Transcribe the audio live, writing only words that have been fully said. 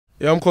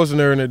Yeah, I'm close to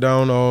narrowing it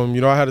down.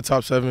 I had a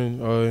top 7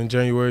 in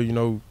January.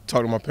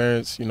 Talking to my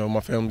parents, my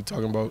family,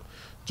 talking about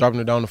dropping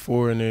it down to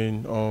 4,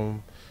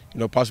 and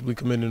then possibly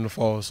committing in the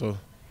fall. So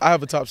I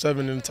have a top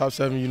 7. In the top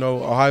 7,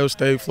 Ohio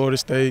State, Florida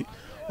State,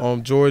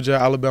 Georgia,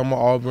 Alabama,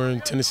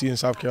 Auburn, Tennessee, and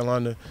South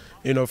Carolina.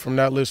 From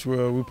that list,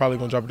 we're probably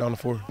gonna drop it down to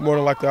 4. More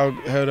than likely, I'll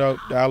head out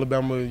to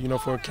Alabama,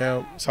 for a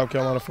camp, South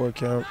Carolina for a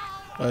camp,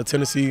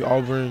 Tennessee,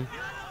 Auburn,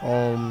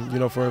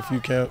 for a few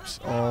camps.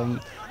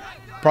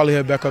 Probably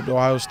head back up to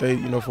Ohio State,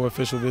 for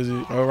official visit.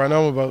 Right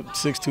now I'm about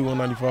 6'2",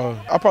 195.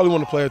 I probably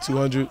want to play at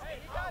 200.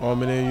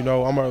 And then,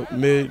 I'm a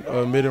mid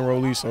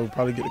enrollee, so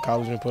probably get to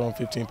college and put on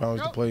 15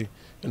 pounds to play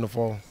in the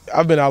fall.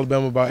 I've been to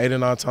Alabama about 8 or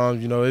 9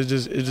 times. It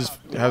just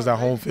has that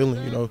home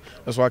feeling.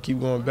 That's why I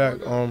keep going back.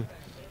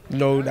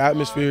 The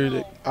atmosphere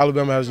that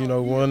Alabama has,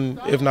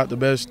 one, if not the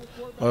best,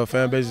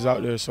 fan bases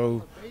out there.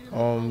 So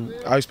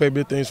I expect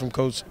big things from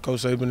Coach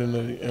Saban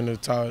in the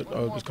tide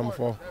of this coming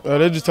fall.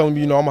 They're just telling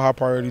me, I'm a high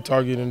priority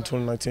target in the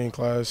 2019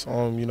 class.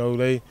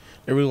 They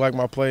really like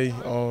my play.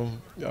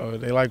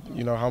 They like,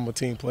 how I'm a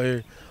team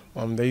player.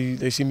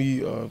 They see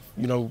me,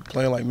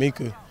 playing like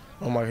Minka,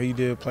 like he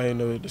did,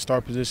 playing the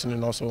star position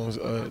and also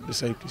the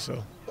safety.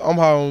 So I'm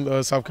high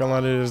on South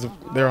Carolina.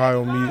 They're high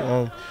on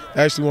me.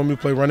 They actually want me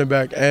to play running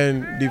back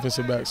and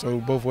defensive back, so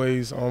both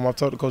ways. I've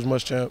talked to Coach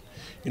Muschamp.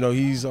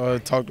 He's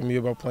talked to me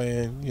about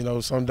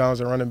playing, some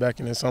downs at running back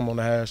and then some on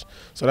the hash.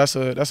 So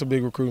that's a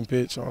big recruiting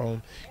pitch.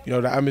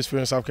 The atmosphere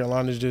in South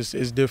Carolina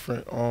is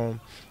different.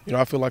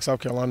 I feel like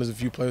South Carolina is a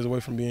few players away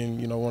from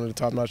being, one of the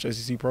top-notch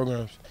SEC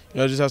programs.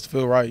 It just has to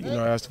feel right. It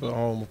has to feel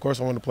home. Of course,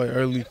 I want to play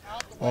early,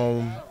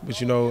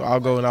 but I'll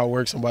go and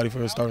outwork somebody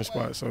for a starting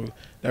spot. So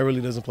that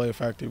really doesn't play a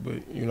factor. But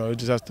it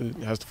just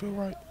has to feel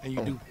right.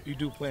 And you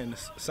do plan to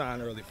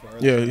sign early for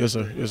early? Yeah, yes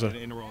sir, yes sir.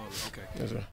 Enroll, okay. Yes sir.